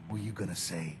 Were you gonna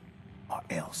say, or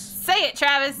else? Say it,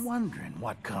 Travis. Wondering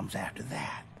what comes after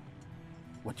that.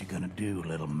 What you gonna do,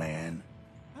 little man?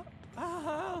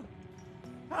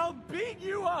 I'll beat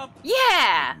you up.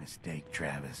 Yeah. Mistake,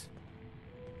 Travis.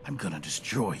 I'm gonna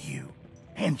destroy you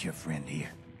and your friend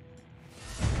here.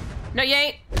 No, you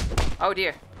ain't. Oh,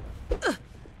 dear.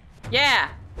 Yeah.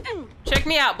 Check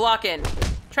me out, blocking.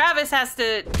 Travis has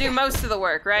to do most of the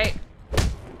work, right?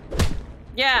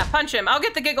 Yeah, punch him. I'll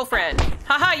get the giggle friend.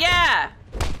 Haha, yeah.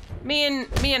 Me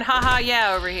and haha,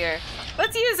 yeah over here.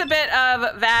 Let's use a bit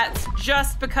of VATS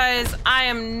just because I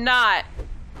am not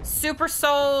super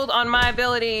sold on my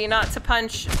ability not to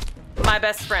punch my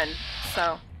best friend.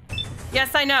 So,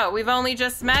 yes, I know. We've only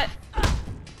just met.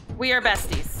 We are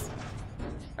besties.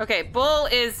 Okay, Bull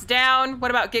is down. What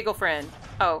about Giggle Friend?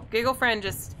 Oh, Giggle Friend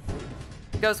just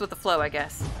goes with the flow, I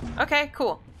guess. Okay,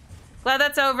 cool. Glad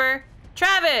that's over.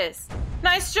 Travis!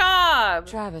 Nice job!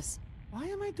 Travis. Why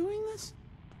am I doing this?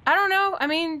 I don't know. I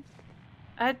mean,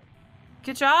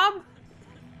 good job?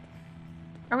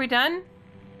 Are we done?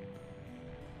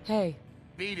 Hey.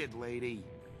 Beat it, lady.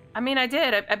 I mean, I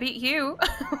did. I beat you.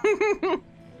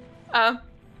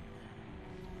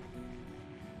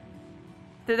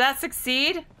 Did that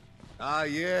succeed? Ah,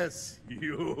 yes,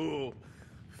 you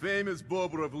Famous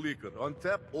Bobrov liquor, on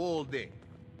tap all day.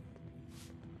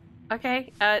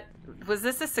 Okay, was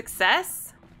this a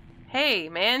success? Hey,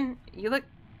 man, you look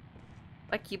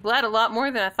like you bled a lot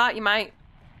more than I thought you might.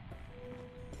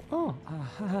 Oh,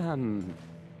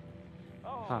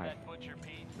 Oh, hi. that butcher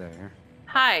Pete. There.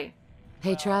 Hi.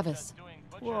 Hey, Travis.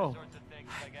 Whoa.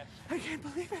 I can't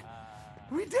believe it.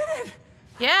 We did it!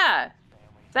 Yeah.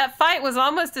 That fight was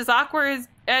almost as awkward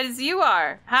as you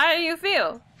are. How do you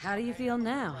feel? How do you feel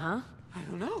now, huh? I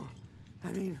don't know.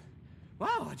 I mean,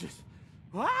 wow,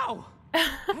 wow! I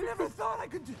never thought I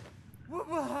could do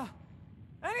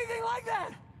anything like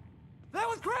that! That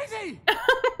was crazy!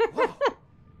 Whoa.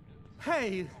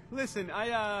 Hey, listen,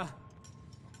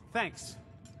 thanks.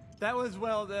 That was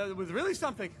really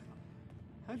something.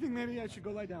 I think maybe I should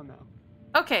go lie down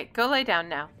now. Okay, go lay down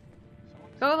now.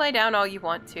 Go lay down all you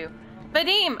want to.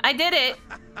 Vadim, I did it!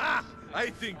 I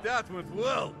think that went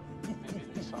well.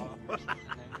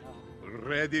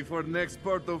 Ready for next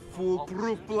part of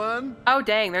foolproof plan? Oh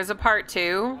dang, there's a part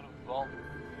 2.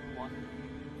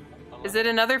 Is it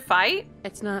another fight?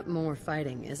 It's not more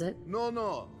fighting, is it?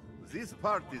 No. This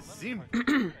part is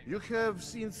simple. You have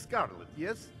seen Scarlet,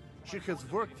 yes? She has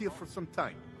worked here for some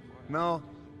time. Now,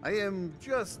 I am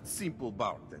just simple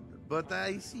bartender, but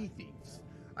I see things.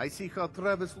 I see how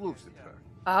Travis looks at her.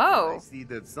 Oh. And I see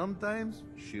that sometimes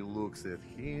she looks at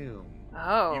him.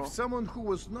 Oh. If someone who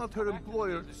was not her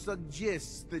employer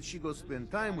suggests that she go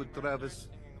spend time with Travis,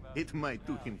 it might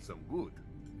do him some good.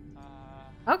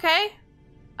 Okay.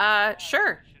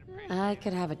 Sure. I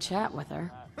could have a chat with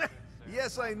her.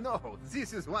 Yes, I know.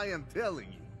 This is why I'm telling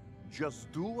you.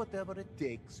 Just do whatever it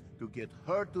takes to get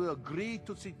her to agree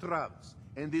to see Travis,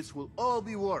 and this will all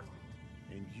be worth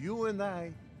it. And you and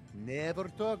I never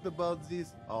talked about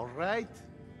this, all right?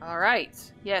 All right.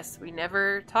 Yes, we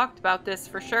never talked about this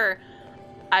for sure.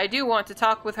 I do want to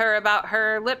talk with her about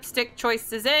her lipstick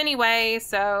choices anyway,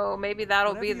 so maybe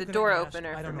that'll be the door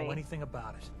opener for me. I don't know anything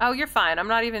about it. Oh, you're fine. I'm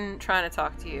not even trying to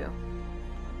talk to you.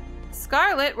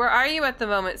 Scarlet, where are you at the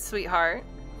moment, sweetheart?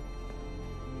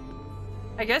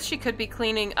 I guess she could be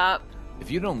cleaning up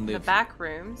If you don't live the back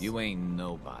rooms. you ain't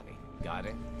nobody. Got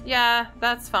it? Yeah,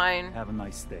 that's fine. Have a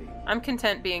nice day. I'm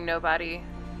content being nobody.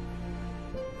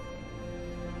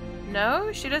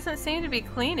 No, she doesn't seem to be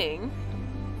cleaning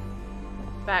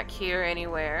back here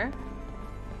anywhere.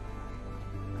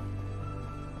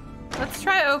 Let's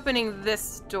try opening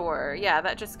this door. Yeah,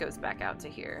 that just goes back out to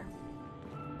here.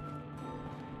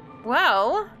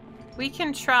 Well, we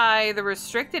can try the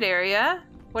restricted area.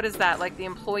 What is that, like the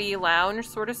employee lounge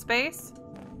sort of space?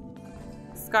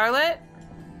 Scarlet?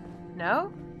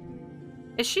 No?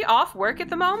 Is she off work at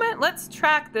the moment? Let's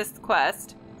track this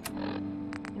quest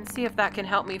and see if that can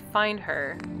help me find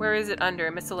her. Where is it under?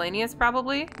 Miscellaneous,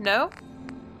 probably? No?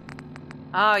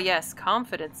 Ah, yes,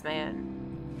 Confidence Man.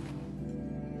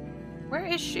 Where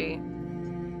is she?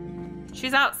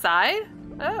 She's outside?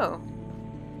 Oh.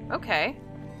 Okay.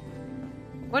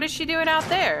 What is she doing out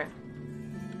there?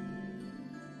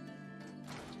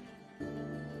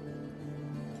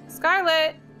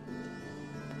 Scarlet!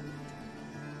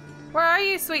 Where are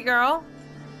you, sweet girl?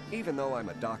 Even though I'm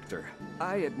a doctor,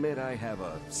 I admit I have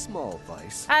a small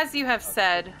vice. As you have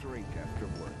said. Drink after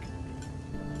work.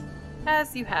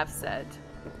 As you have said.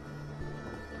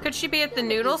 Could she be at the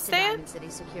noodle stand? City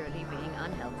security being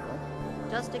unhelpful.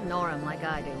 Just ignore him like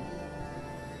I do.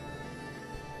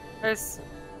 There's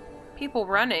people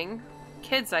running.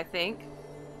 Kids, I think.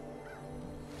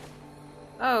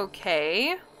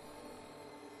 Okay.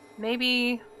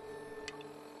 Maybe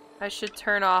I should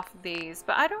turn off these,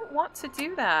 but I don't want to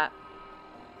do that.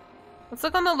 Let's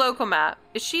look on the local map.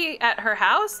 Is she at her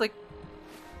house? Like,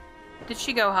 did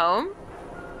she go home?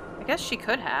 I guess she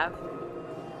could have.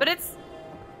 But it's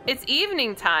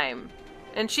evening time,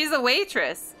 and she's a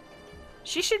waitress.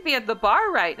 She should be at the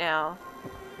bar right now.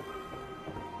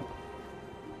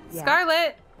 Yeah.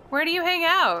 Scarlet, where do you hang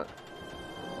out?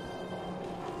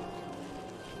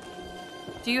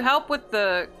 Do you help with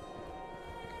the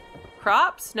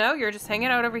crops? No, you're just hanging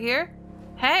out over here?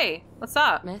 Hey, what's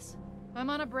up? Miss? I'm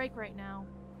on a break right now.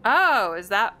 Oh, is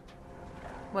that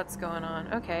what's going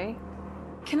on? Okay.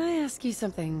 Can I ask you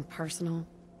something personal?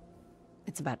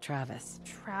 It's about Travis.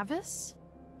 Travis?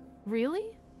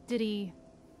 Really? Did he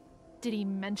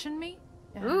mention me?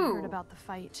 Yeah, Ooh. I heard about the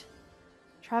fight.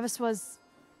 Travis was,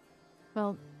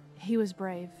 well, he was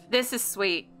brave. This is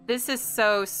sweet. This is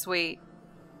so sweet.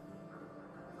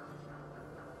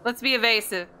 Let's be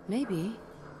evasive. Maybe.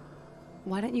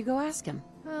 Why don't you go ask him?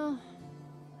 Well,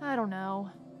 I don't know.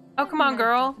 Oh, come on,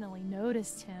 girl. Definitely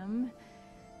noticed him.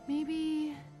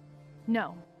 Maybe...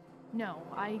 No,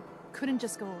 I couldn't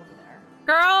just go over there.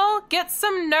 Girl, get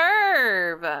some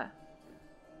nerve.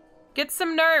 Get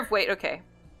some nerve. Wait, okay.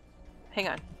 Hang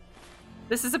on.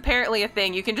 This is apparently a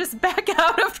thing. You can just back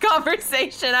out of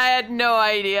conversation. I had no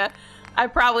idea. I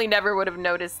probably never would have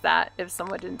noticed that if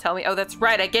someone didn't tell me. Oh, that's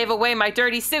right. I gave away my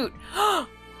dirty suit.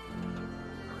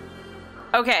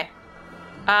 Okay.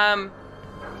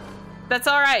 That's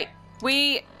all right.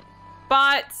 We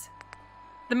bought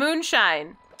the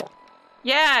moonshine.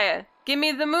 Yeah, give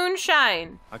me the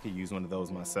moonshine. I could use one of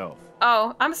those myself.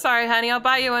 Oh, I'm sorry, honey. I'll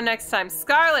buy you one next time.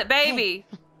 Scarlet, baby.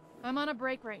 Hey. I'm on a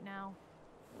break right now.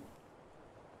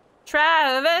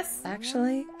 Travis.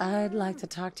 Actually, I'd like to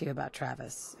talk to you about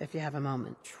Travis, if you have a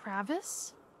moment.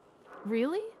 Travis?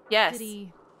 Really? Yes.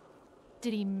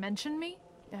 Did he mention me?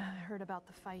 I heard about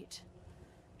the fight.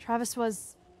 Travis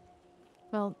was...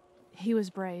 well, he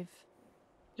was brave.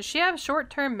 Does she have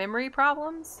short-term memory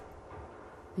problems?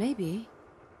 Maybe.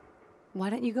 Why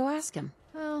don't you go ask him?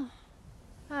 Well,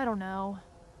 I don't know.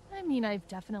 I mean, I've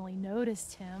definitely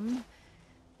noticed him.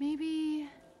 Maybe...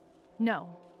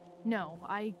 No,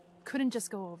 I couldn't just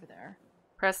go over there.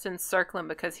 Preston's circling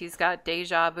because he's got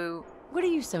deja vu. What are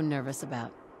you so nervous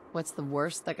about? What's the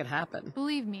worst that could happen?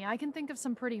 Believe me, I can think of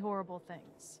some pretty horrible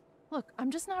things. Look, I'm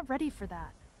just not ready for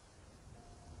that.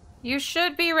 You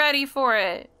should be ready for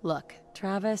it. Look,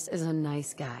 Travis is a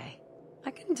nice guy.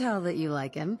 I can tell that you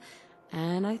like him,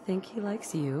 and I think he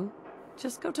likes you.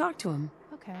 Just go talk to him.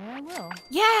 Okay, I will.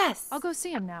 Yes! I'll go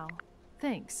see him now.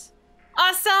 Thanks.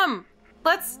 Awesome!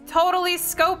 Let's totally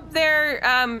scope their,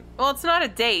 well, it's not a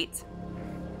date.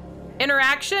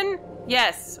 Interaction?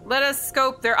 Yes, let us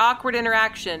scope their awkward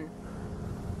interaction.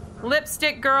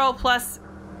 Lipstick girl plus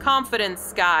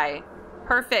confidence guy.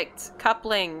 Perfect.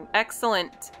 Coupling.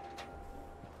 Excellent.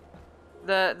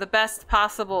 The best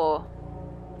possible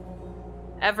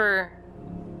ever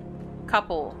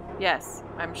couple. Yes,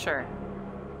 I'm sure.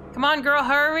 Come on, girl,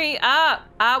 hurry up.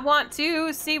 I want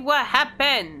to see what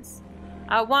happens.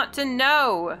 I want to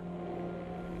know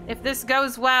if this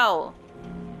goes well.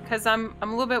 Because I'm a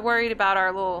little bit worried about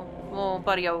our little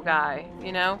buddy-o guy,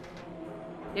 you know?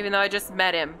 Even though I just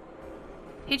met him.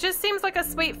 He just seems like a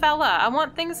sweet fella. I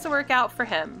want things to work out for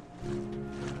him.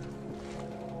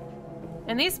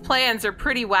 And these plans are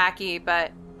pretty wacky,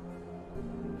 but...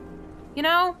 you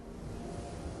know?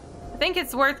 I think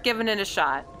it's worth giving it a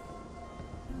shot.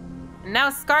 And now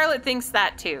Scarlet thinks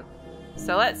that too.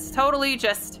 So let's totally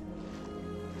just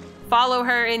follow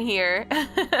her in here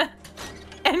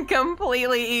and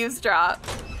completely eavesdrop.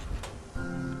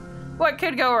 What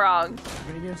could go wrong?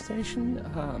 Radio station?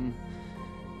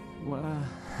 Well,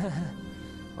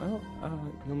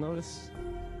 you'll notice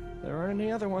there aren't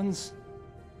any other ones.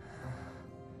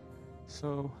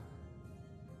 So...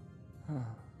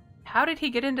 How did he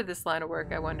get into this line of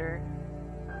work, I wonder?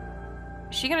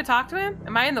 Is she gonna talk to him?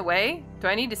 Am I in the way? Do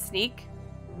I need to sneak?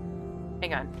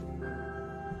 Hang on.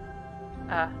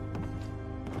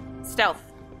 Stealth.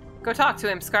 Go talk to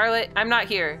him, Scarlet. I'm not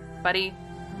here, buddy.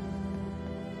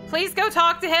 Please go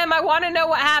talk to him. I want to know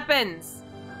what happens.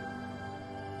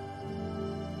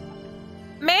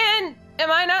 Man,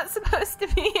 am I not supposed to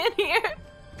be in here?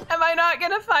 Am I not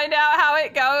gonna find out how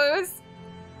it goes?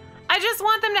 I just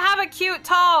want them to have a cute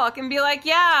talk and be like,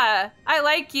 yeah, I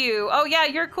like you. Oh yeah,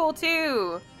 you're cool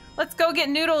too. Let's go get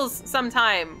noodles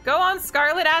sometime. Go on,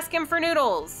 Scarlet, ask him for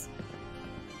noodles.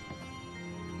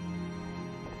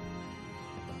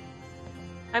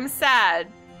 I'm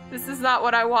sad. This is not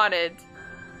what I wanted.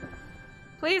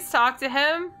 Please talk to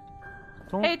him.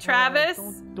 Hey, Travis.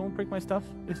 Don't break my stuff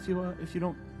if you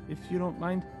don't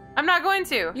mind. I'm not going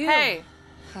to. You. Hey.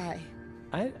 Hi.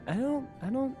 I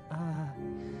don't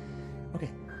okay.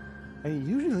 I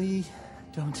usually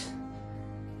don't.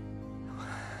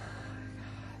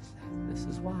 This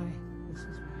is why.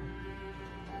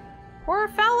 Poor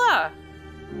fella.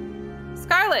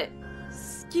 Scarlet.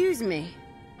 Excuse me.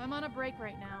 I'm on a break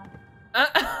right now.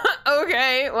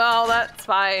 Okay, well, that's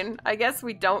fine. I guess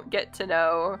we don't get to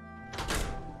know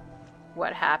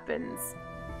what happens.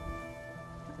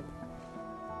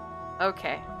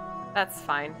 Okay, that's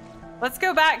fine. Let's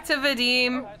go back to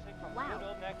Vadim.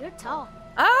 Wow, you're tall.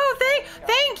 Oh,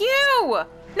 thank you!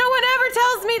 No one ever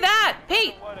tells me that!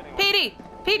 Pete!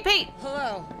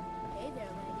 Hello. Hey there, lady.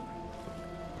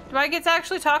 Do I get to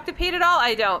actually talk to Pete at all?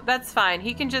 I don't. That's fine.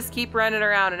 He can just keep running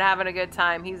around and having a good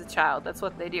time. He's a child. That's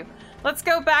what they do. Let's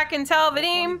go back and tell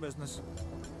Vadim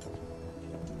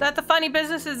that the funny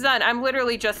business is done. I'm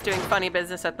literally just doing funny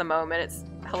business at the moment. It's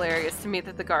hilarious to me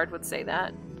that the guard would say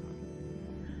that.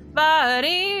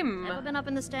 Vadim! Ever been up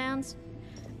in the stands?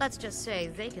 Let's just say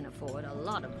they can afford a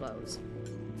lot of clothes.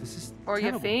 This is Or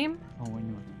terrible. Yefim? Oh, I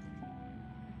knew it.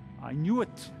 I knew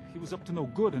it. He was up to no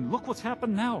good, and look what's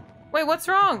happened now. Wait, what's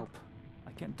wrong?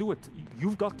 I can't do it.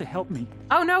 You've got to help me.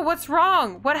 Oh no, what's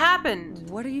wrong? What happened?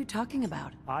 What are you talking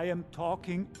about? I am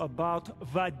talking about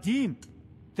Vadim.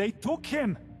 They took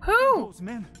him. Who? Those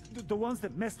men, the ones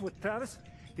that messed with Travis,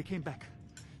 they came back.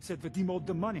 Said Vadim owed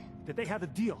them money, that they had a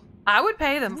deal. I would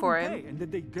pay them for him. And then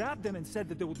they grabbed them and said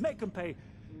that they would make him pay.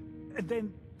 And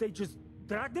then they just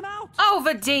dragged him out. Oh,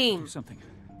 Vadim! Do something.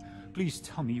 Please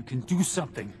tell me you can do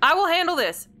something. I will handle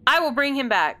this. I will bring him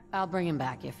back. I'll bring him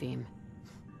back, Yefim.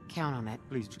 Count on it.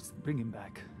 Please just bring him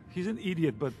back. He's an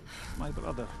idiot, but my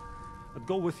brother. I'd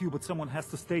go with you, but someone has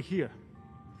to stay here.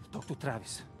 Talk to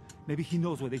Travis. Maybe he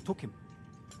knows where they took him.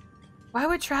 Why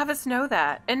would Travis know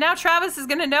that? And now Travis is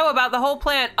gonna know about the whole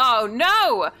plan. Oh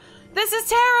no! This is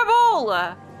terrible!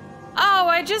 Oh,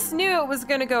 I just knew it was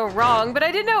gonna go wrong, but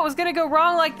I didn't know it was gonna go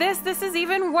wrong like this. This is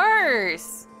even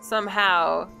worse,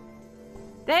 somehow.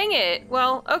 Dang it.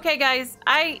 Well, okay guys,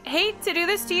 I hate to do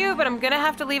this to you, but I'm gonna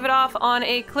have to leave it off on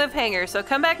a cliffhanger. So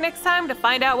come back next time to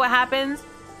find out what happens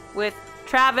with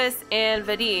Travis and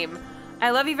Vadim. I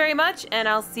love you very much, and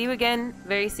I'll see you again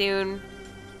very soon.